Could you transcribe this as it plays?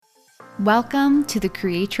Welcome to the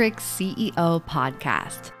Creatrix CEO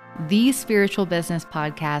podcast, the spiritual business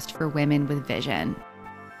podcast for women with vision.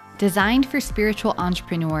 Designed for spiritual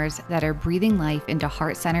entrepreneurs that are breathing life into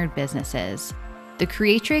heart-centered businesses, the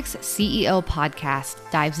Creatrix CEO podcast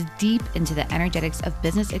dives deep into the energetics of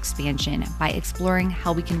business expansion by exploring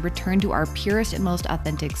how we can return to our purest and most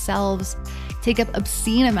authentic selves, take up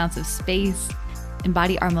obscene amounts of space,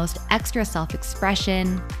 embody our most extra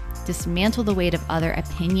self-expression, dismantle the weight of other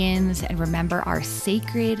opinions, and remember our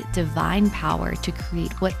sacred, divine power to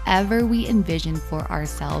create whatever we envision for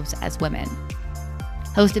ourselves as women.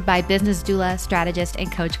 Hosted by business doula, strategist,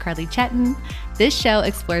 and coach Carly Chetton, this show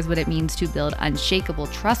explores what it means to build unshakable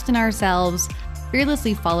trust in ourselves,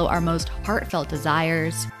 fearlessly follow our most heartfelt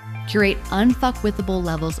desires, curate unfuckwithable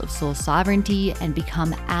levels of soul sovereignty, and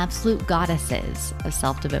become absolute goddesses of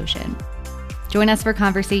self-devotion. Join us for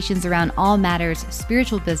conversations around all matters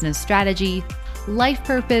spiritual business strategy, life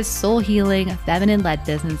purpose, soul healing, feminine-led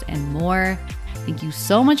business, and more. Thank you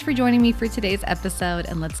so much for joining me for today's episode,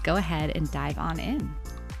 and let's go ahead and dive on in.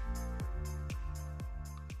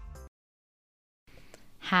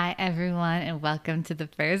 Hi, everyone, and welcome to the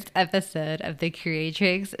first episode of the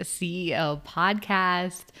Creatrix CEO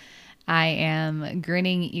podcast. I am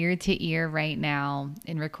grinning ear to ear right now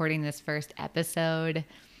in recording this first episode.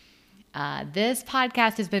 This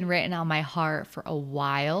podcast has been written on my heart for a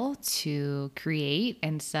while to create.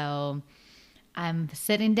 And so I'm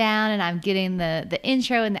sitting down and I'm getting the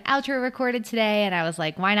intro and the outro recorded today. And I was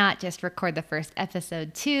like, why not just record the first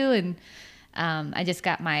episode too? And I just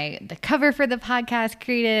got the cover for the podcast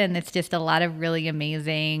created. And it's just a lot of really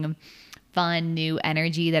amazing, fun, new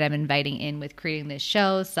energy that I'm inviting in with creating this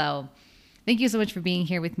show. So thank you so much for being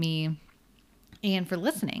here with me and for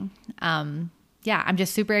listening. I'm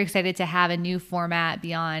just super excited to have a new format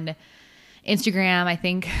beyond Instagram. I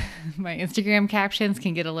think my Instagram captions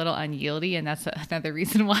can get a little unyieldy, and that's another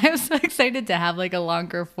reason why I'm so excited to have like a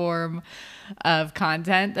longer form of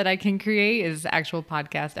content that I can create is actual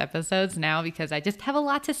podcast episodes now, because I just have a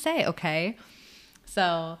lot to say. Okay.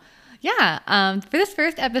 So for this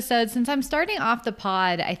first episode, since I'm starting off the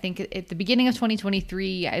pod, I think at the beginning of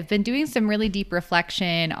 2023, I've been doing some really deep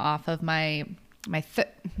reflection off of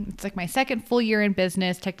it's like my second full year in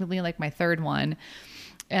business, technically like my third one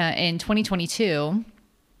in 2022.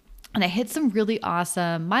 And I hit some really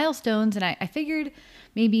awesome milestones. And I figured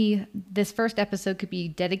maybe this first episode could be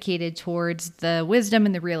dedicated towards the wisdom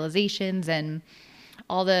and the realizations and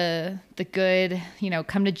all the good,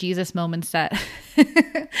 come to Jesus moments that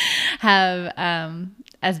have,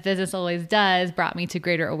 as business always does, brought me to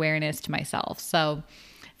greater awareness to myself. So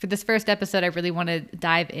for this first episode, I really want to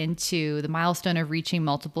dive into the milestone of reaching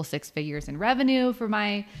multiple six figures in revenue for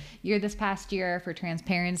my year this past year. For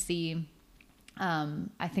transparency,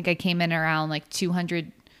 I think I came in around like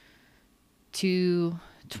 200 to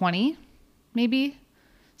 20, maybe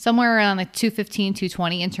somewhere around like 215,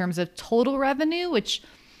 220 in terms of total revenue, which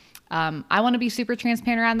I want to be super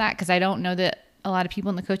transparent around that, because I don't know that a lot of people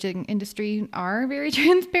in the coaching industry are very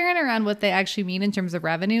transparent around what they actually mean in terms of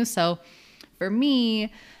revenue. So for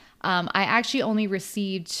me, I actually only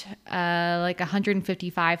received like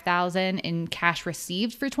 $155,000 in cash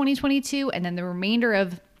received for 2022. And then the remainder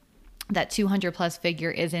of that 200 plus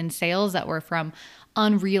figure is in sales that were from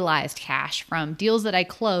unrealized cash from deals that I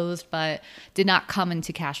closed, but did not come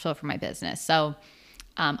into cash flow for my business. So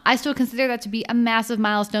I still consider that to be a massive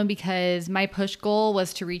milestone, because my push goal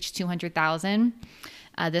was to reach 200,000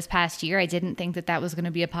 this past year. I didn't think that was going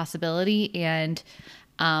to be a possibility. And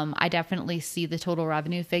I definitely see the total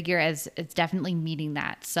revenue figure as it's definitely meeting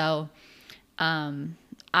that. So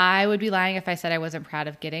I would be lying if I said I wasn't proud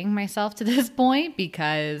of getting myself to this point,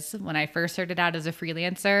 because when I first started out as a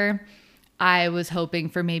freelancer, I was hoping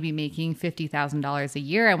for maybe making $50,000 a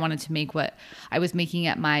year. I wanted to make what I was making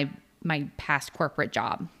at my past corporate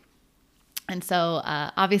job. And so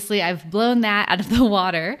obviously I've blown that out of the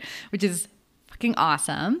water, which is fucking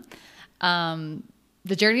awesome.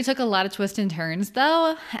 The journey took a lot of twists and turns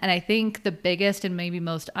though. And I think the biggest and maybe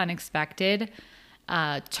most unexpected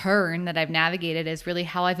turn that I've navigated is really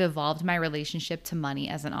how I've evolved my relationship to money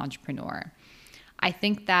as an entrepreneur. I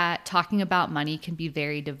think that talking about money can be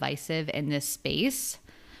very divisive in this space,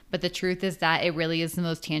 but the truth is that it really is the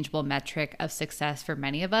most tangible metric of success for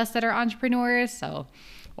many of us that are entrepreneurs. So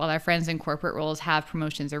while our friends in corporate roles have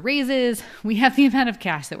promotions or raises, we have the amount of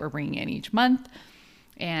cash that we're bringing in each month.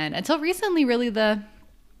 And until recently, really the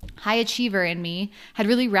high achiever in me had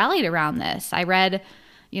really rallied around this. I read,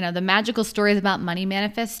 the magical stories about money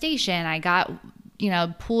manifestation. I got,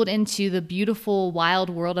 pulled into the beautiful,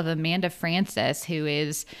 wild world of Amanda Frances, who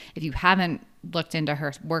is, if you haven't looked into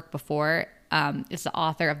her work before, is the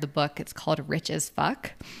author of the book. It's called Rich as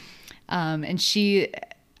Fuck. And she,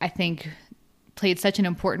 I think, played such an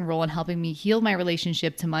important role in helping me heal my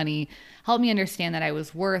relationship to money, helped me understand that I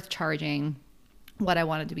was worth charging what I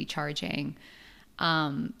wanted to be charging.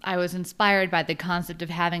 I was inspired by the concept of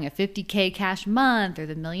having a 50K cash month or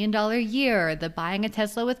the $1 million year, or the buying a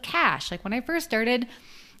Tesla with cash. Like when I first started,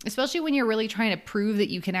 especially when you're really trying to prove that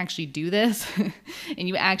you can actually do this and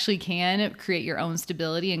you actually can create your own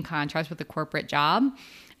stability in contrast with a corporate job,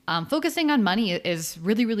 focusing on money is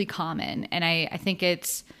really, really common. And I think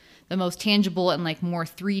it's the most tangible and like more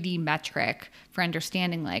 3D metric for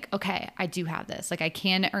understanding like, okay, I do have this. Like I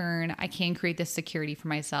can earn, I can create this security for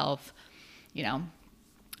myself. You know,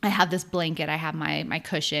 I have this blanket, I have my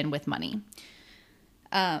cushion with money.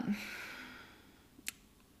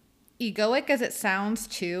 Egoic as it sounds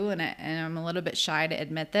too, and I'm a little bit shy to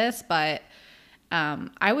admit this, but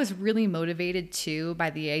I was really motivated too by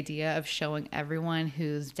the idea of showing everyone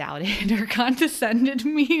who's doubted or condescended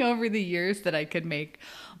me over the years that I could make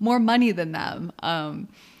more money than them.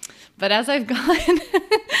 But as I've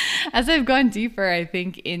gone deeper, I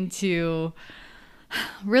think, into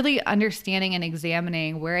really understanding and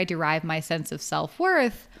examining where I derive my sense of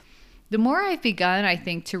self-worth, the more I've begun, I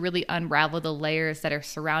think, to really unravel the layers that are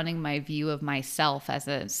surrounding my view of myself as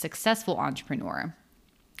a successful entrepreneur.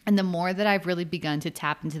 And the more that I've really begun to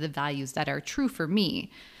tap into the values that are true for me.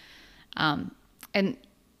 And,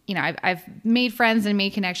 you know, I've made friends and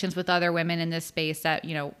made connections with other women in this space that,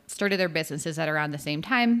 you know, started their businesses at around the same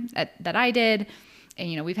time that I did. And,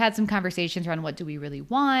 you know, we've had some conversations around what do we really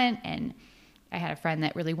want. And I had a friend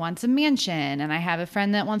that really wants a mansion, and I have a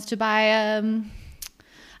friend that wants to buy a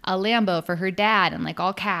Lambo for her dad and like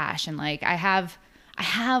all cash. And like I have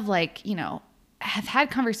like, you know, I have had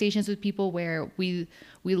conversations with people where we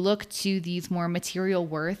look to these more material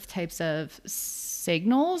worth types of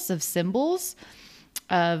symbols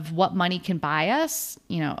of what money can buy us,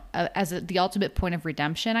 you know, as the ultimate point of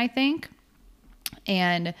redemption, I think.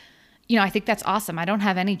 And, you know, I think that's awesome. I don't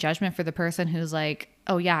have any judgment for the person who's like,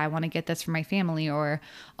 oh yeah, I want to get this for my family, or,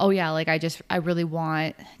 oh yeah, like I really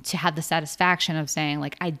want to have the satisfaction of saying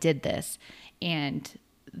like, I did this. And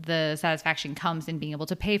the satisfaction comes in being able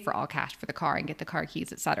to pay for all cash for the car and get the car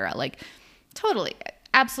keys, etc. Like totally,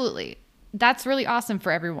 absolutely. That's really awesome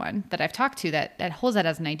for everyone that I've talked to that holds that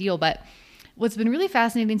as an ideal. But what's been really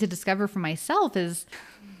fascinating to discover for myself is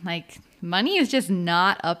like money is just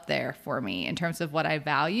not up there for me in terms of what I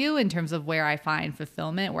value, in terms of where I find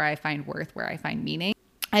fulfillment, where I find worth, where I find meaning.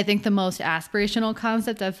 I think the most aspirational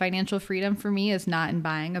concept of financial freedom for me is not in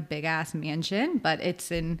buying a big ass mansion, but it's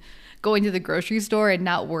in going to the grocery store and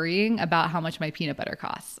not worrying about how much my peanut butter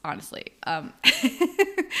costs, honestly.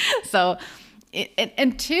 So,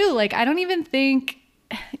 and two, like, I don't even think,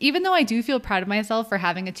 even though I do feel proud of myself for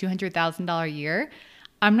having a $200,000 year,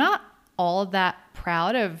 I'm not all that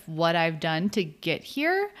proud of what I've done to get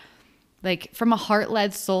here. Like from a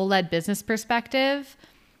heart-led, soul-led business perspective,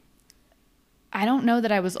 I don't know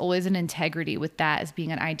that I was always in integrity with that as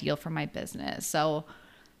being an ideal for my business. So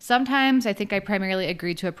sometimes I think I primarily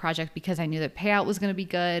agreed to a project because I knew the payout was going to be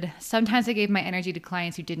good. Sometimes I gave my energy to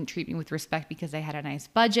clients who didn't treat me with respect because they had a nice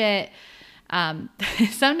budget.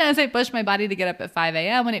 Sometimes I pushed my body to get up at 5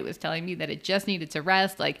 a.m. when it was telling me that it just needed to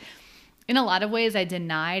rest. Like in a lot of ways I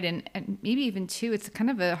denied and maybe even too, it's kind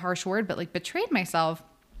of a harsh word, but like betrayed myself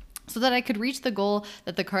so that I could reach the goal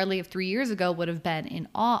that the Carly of 3 years ago would have been in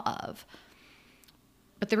awe of.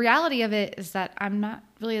 But the reality of it is that I'm not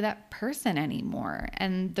really that person anymore.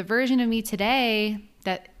 And the version of me today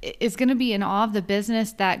that is going to be in awe of the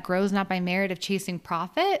business that grows not by merit of chasing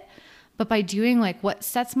profit, but by doing like what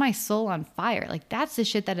sets my soul on fire. Like that's the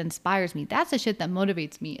shit that inspires me. That's the shit that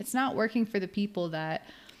motivates me. It's not working for the people that,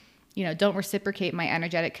 you know, don't reciprocate my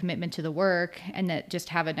energetic commitment to the work and that just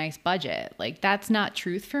have a nice budget. Like that's not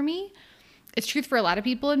truth for me. It's truth for a lot of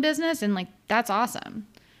people in business, and like that's awesome.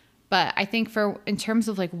 But I think in terms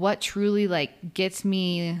of like what truly like gets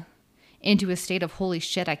me into a state of holy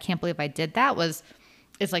shit, I can't believe I did that is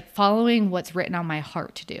like following what's written on my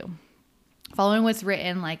heart to do. Following what's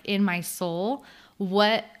written like in my soul.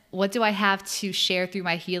 What do I have to share through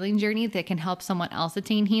my healing journey that can help someone else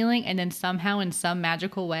attain healing, and then somehow in some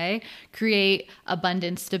magical way create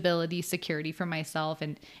abundance, stability, security for myself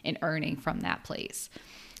and earning from that place.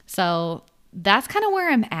 So that's kind of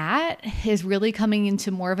where I'm at, is really coming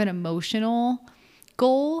into more of an emotional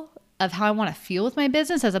goal of how I want to feel with my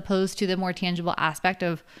business as opposed to the more tangible aspect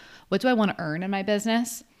of what do I want to earn in my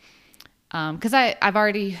business. Because I've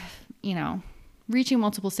already, you know, reaching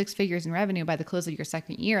multiple six figures in revenue by the close of your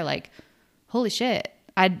second year, like, holy shit,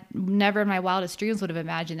 I'd never in my wildest dreams would have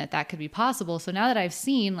imagined that could be possible. So now that I've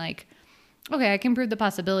seen like okay, I can prove the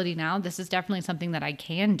possibility now. This is definitely something that I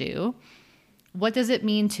can do. What does it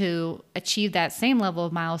mean to achieve that same level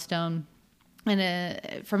of milestone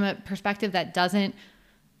from a perspective that doesn't,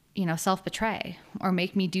 self-betray or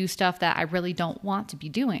make me do stuff that I really don't want to be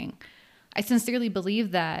doing? I sincerely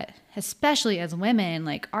believe that, especially as women,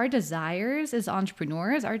 like our desires as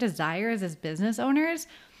entrepreneurs, our desires as business owners,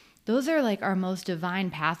 those are like our most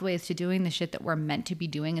divine pathways to doing the shit that we're meant to be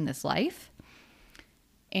doing in this life.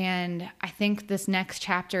 And I think this next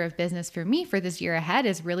chapter of business for me for this year ahead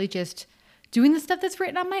is really just doing the stuff that's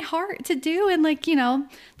written on my heart to do. And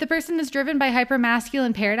the person that's driven by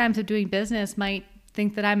hypermasculine paradigms of doing business might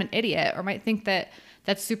think that I'm an idiot or might think that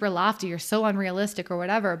that's super lofty or so unrealistic or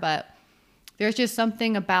whatever. But there's just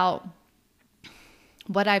something about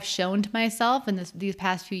what I've shown to myself in these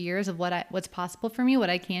past few years of what's possible for me, what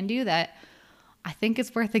I can do, that I think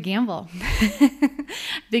it's worth a gamble. I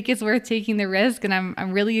think it's worth taking the risk, and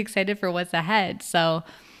I'm really excited for what's ahead. So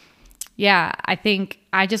yeah, I think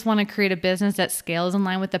I just want to create a business that scales in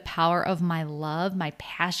line with the power of my love, my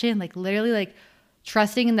passion, literally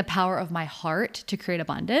trusting in the power of my heart to create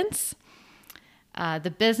abundance.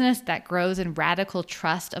 The business that grows in radical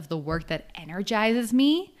trust of the work that energizes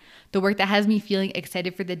me, the work that has me feeling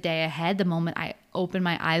excited for the day ahead the moment I open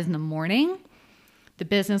my eyes in the morning. The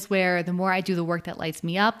business where the more I do the work that lights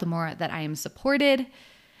me up, the more that I am supported.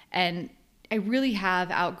 And I really have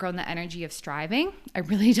outgrown the energy of striving. I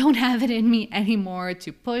really don't have it in me anymore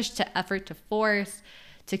to push, to effort, to force,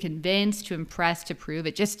 to convince, to impress, to prove.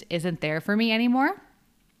 It just isn't there for me anymore.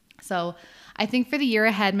 So I think for the year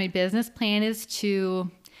ahead, my business plan is to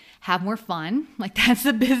have more fun. That's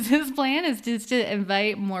the business plan, is just to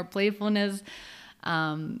invite more playfulness,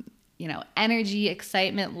 energy,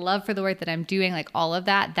 excitement, love for the work that I'm doing, all of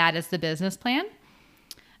that. That is the business plan.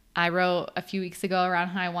 I wrote a few weeks ago around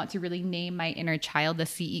how I want to really name my inner child the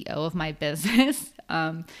CEO of my business.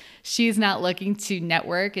 She's not looking to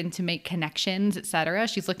network and to make connections, etc.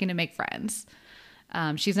 She's looking to make friends.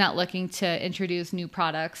 She's not looking to introduce new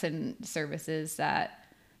products and services that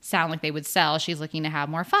sound like they would sell. She's looking to have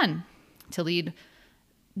more fun, to lead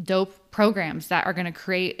dope programs that are going to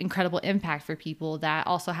create incredible impact for people that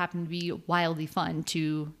also happen to be wildly fun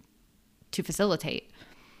to facilitate.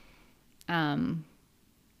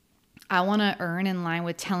 I want to earn in line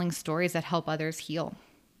with telling stories that help others heal.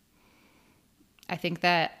 I think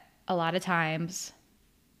that a lot of times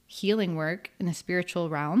healing work in the spiritual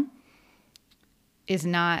realm is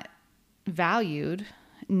not valued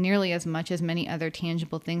nearly as much as many other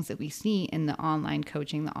tangible things that we see in the online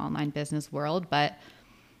coaching, the online business world. But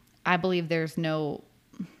I believe there's no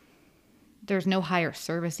higher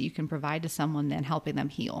service that you can provide to someone than helping them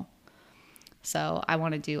heal. So I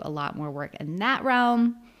want to do a lot more work in that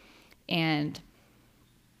realm. And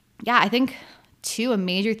yeah, I think too, a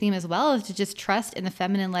major theme as well is to just trust in the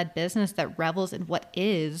feminine-led business that revels in what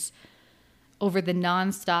is over the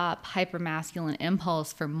nonstop hyper-masculine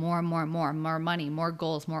impulse for more money, more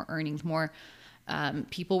goals, more earnings, more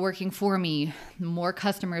people working for me, more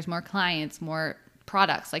customers, more clients, more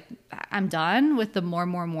products. I'm done with the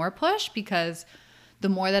more push, because the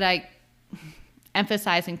more that I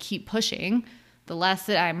emphasize and keep pushing, the less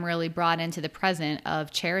that I'm really brought into the present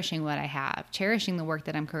of cherishing what I have, cherishing the work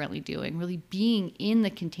that I'm currently doing, really being in the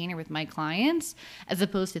container with my clients, as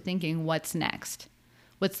opposed to thinking, what's next?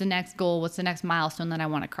 What's the next goal? What's the next milestone that I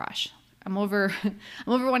want to crush? I'm over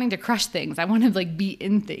wanting to crush things. I want to be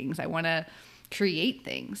in things. I want to create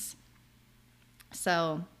things.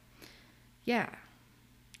 So yeah,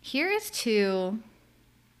 here's to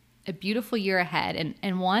a beautiful year ahead,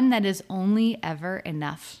 and one that is only ever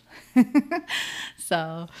enough.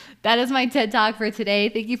 So that is my TED Talk for today.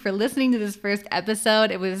 Thank you for listening to this first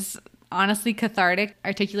episode. It was honestly cathartic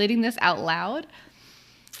articulating this out loud.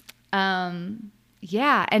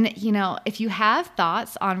 Yeah. And if you have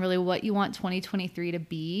thoughts on really what you want 2023 to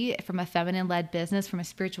be from a feminine-led business, from a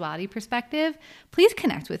spirituality perspective, please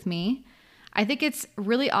connect with me. I think it's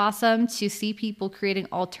really awesome to see people creating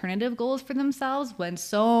alternative goals for themselves when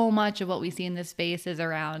so much of what we see in this space is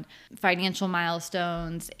around financial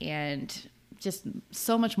milestones and just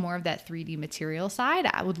so much more of that 3D material side.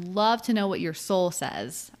 I would love to know what your soul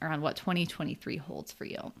says around what 2023 holds for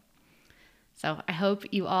you. So I hope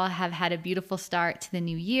you all have had a beautiful start to the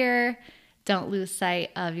new year. Don't lose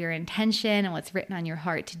sight of your intention and what's written on your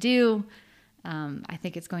heart to do. I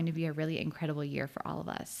think it's going to be a really incredible year for all of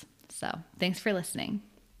us. So thanks for listening.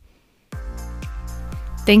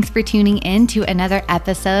 Thanks for tuning in to another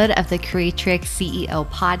episode of the Creatrix CEO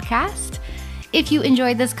podcast. If you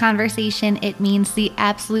enjoyed this conversation, it means the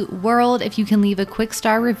absolute world if you can leave a quick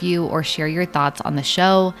star review or share your thoughts on the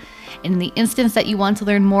show. And in the instance that you want to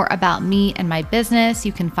learn more about me and my business,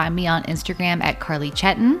 you can find me on Instagram at Carly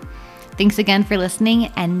Chetin. Thanks again for listening,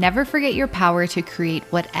 and never forget your power to create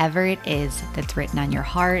whatever it is that's written on your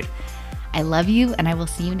heart. I love you, and I will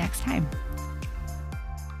see you next time.